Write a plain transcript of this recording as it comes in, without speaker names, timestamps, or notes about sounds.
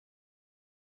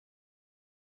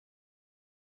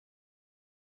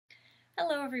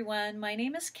Hello everyone, my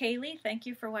name is Kaylee. Thank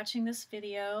you for watching this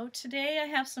video. Today I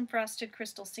have some frosted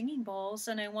crystal singing bowls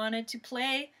and I wanted to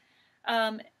play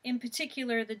in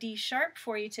particular the D sharp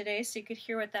for you today so you could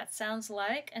hear what that sounds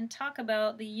like and talk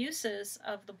about the uses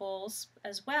of the bowls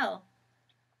as well.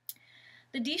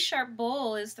 The D sharp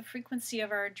bowl is the frequency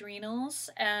of our adrenals,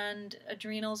 and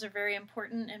adrenals are very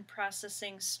important in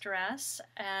processing stress,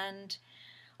 and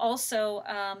also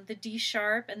the D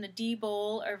sharp and the D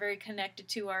bowl are very connected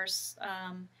to our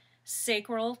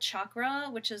sacral chakra,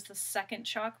 which is the second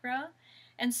chakra.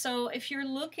 And so if you're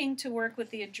looking to work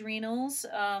with the adrenals,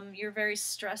 you're very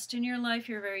stressed in your life,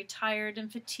 you're very tired and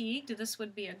fatigued, this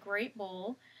would be a great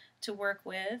bowl to work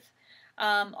with.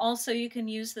 Also, you can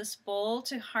use this bowl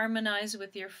to harmonize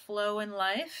with your flow in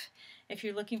life. If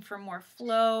you're looking for more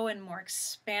flow and more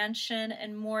expansion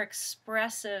and more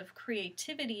expressive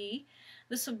creativity,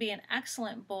 this would be an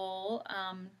excellent bowl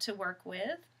to work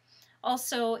with.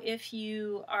 Also, if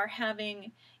you are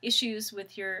having issues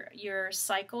with your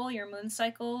cycle, your moon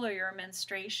cycle, or your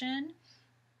menstruation,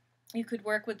 you could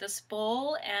work with this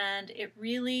bowl, and it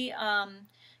really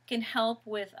can help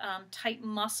with tight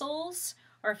muscles,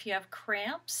 or if you have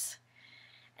cramps,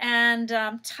 and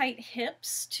tight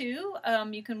hips too.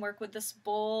 You can work with this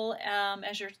bowl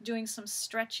as you're doing some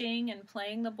stretching and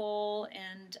playing the bowl,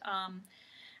 and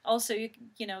also you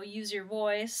use your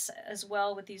voice as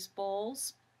well with these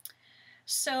bowls.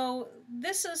 So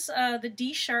this is the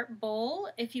D sharp bowl.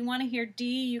 If you want to hear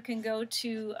D, you can go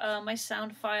to my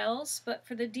sound files, but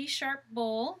for the D sharp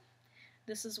bowl,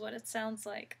 this is what it sounds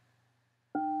like.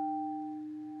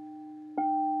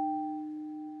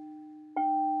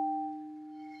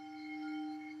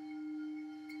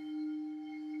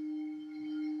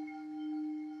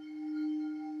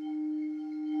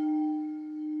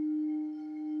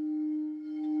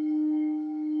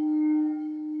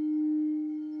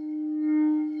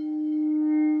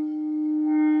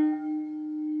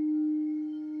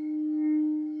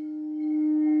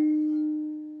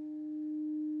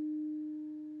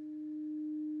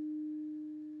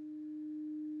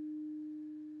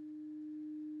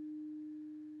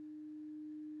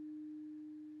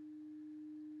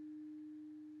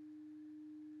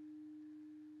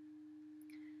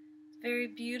 Very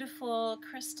beautiful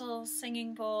crystal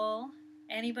singing bowl.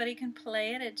 Anybody can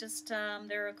play it.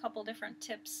 There are a couple different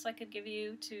tips I could give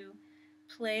you to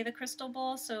play the crystal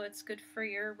bowl, so it's good for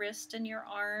your wrist and your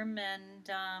arm.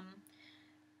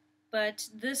 But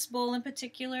this bowl in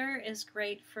particular is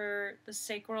great for the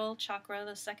sacral chakra,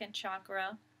 the second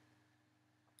chakra.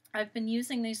 I've been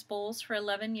using these bowls for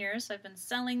 11 years. I've been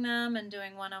selling them and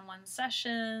doing one-on-one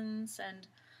sessions and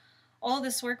all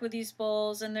this work with these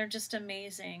bowls, and they're just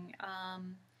amazing.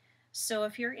 So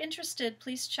if you're interested,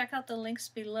 please check out the links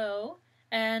below.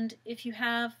 And if you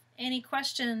have any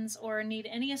questions or need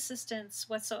any assistance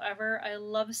whatsoever, I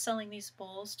love selling these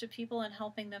bowls to people and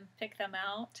helping them pick them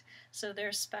out, so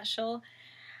they're special.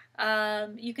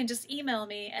 You can just email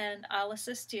me and I'll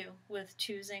assist you with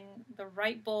choosing the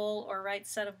right bowl or right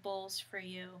set of bowls for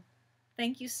you.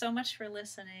 Thank you so much for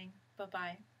listening.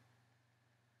 Bye-bye.